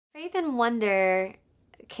Faith and Wonder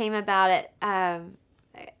came about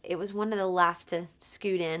it was one of the last to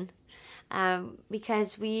scoot in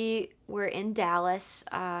because we were in Dallas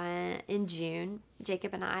in June.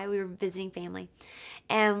 Jacob and I, we were visiting family,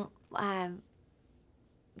 and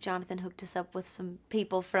Jonathan hooked us up with some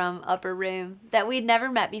people from Upper Room that we'd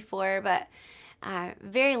never met before, but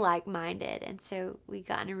very like-minded. And so we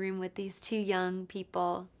got in a room with these two young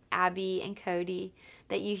people, Abby and Cody,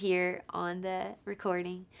 that you hear on the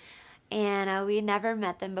recording. And we had never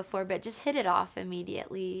met them before, but just hit it off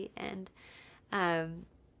immediately. And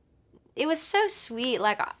it was so sweet.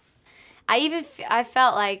 Like, I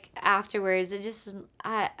felt like afterwards,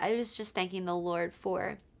 I was just thanking the Lord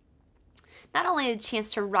for not only the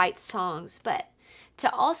chance to write songs, but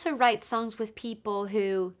to also write songs with people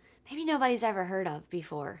who maybe nobody's ever heard of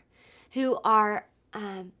before, who are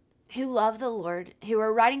who love the Lord, who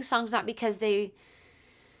are writing songs not because they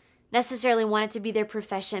necessarily want it to be their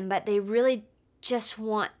profession, but they really just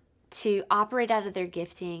want to operate out of their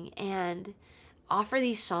gifting and offer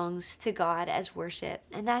these songs to God as worship.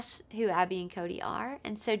 And that's who Abby and Cody are.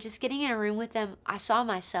 And so just getting in a room with them, I saw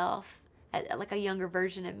myself like a younger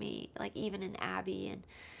version of me, like even in Abby,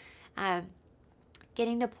 and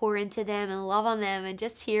getting to pour into them and love on them and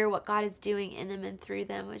just hear what God is doing in them and through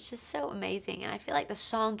them was just so amazing. And I feel like the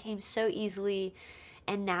song came so easily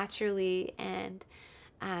and naturally. And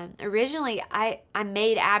originally I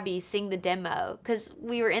made Abby sing the demo because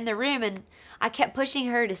we were in the room, and I kept pushing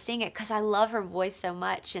her to sing it because I love her voice so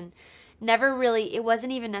much. And never really, it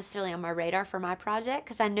wasn't even necessarily on my radar for my project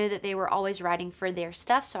because I knew that they were always writing for their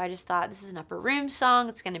stuff. So I just thought, this is an Upper Room song.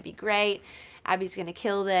 It's going to be great. Abby's going to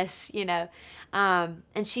kill this, you know.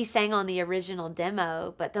 And she sang on the original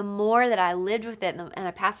demo. But the more that I lived with it and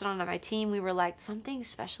I passed it on to my team, we were like, something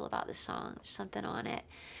special about this song. There's something on it.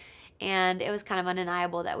 And it was kind of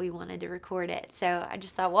undeniable that we wanted to record it. So I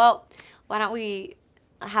just thought, well, why don't we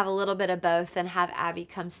have a little bit of both and have Abby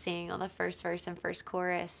come sing on the first verse and first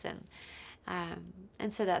chorus.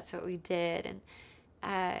 And so that's what we did.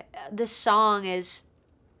 And this song it's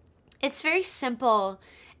very simple,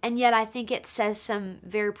 and yet I think it says some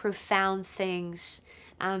very profound things.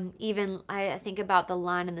 Even I think about the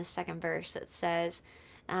line in the second verse that says,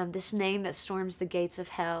 this name that storms the gates of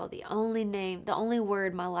hell, the only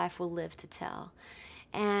word my life will live to tell.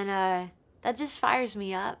 And that just fires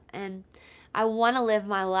me up. And I want to live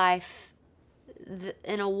my life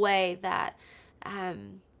in a way that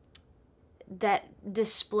that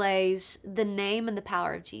displays the name and the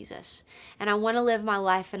power of Jesus. And I want to live my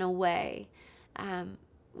life in a way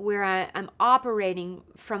where I'm operating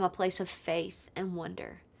from a place of faith and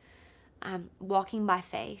wonder. I'm walking by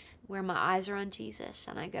faith, where my eyes are on Jesus,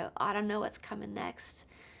 and I go, I don't know what's coming next,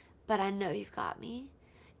 but I know you've got me.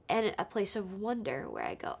 And a place of wonder where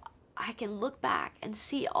I go, I can look back and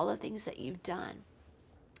see all the things that you've done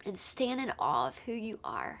and stand in awe of who you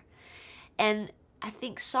are. And I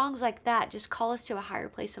think songs like that just call us to a higher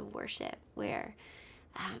place of worship where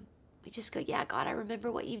we just go, yeah, God, I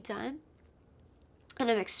remember what you've done.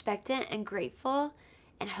 And I'm expectant and grateful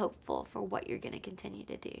and hopeful for what you're going to continue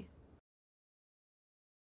to do.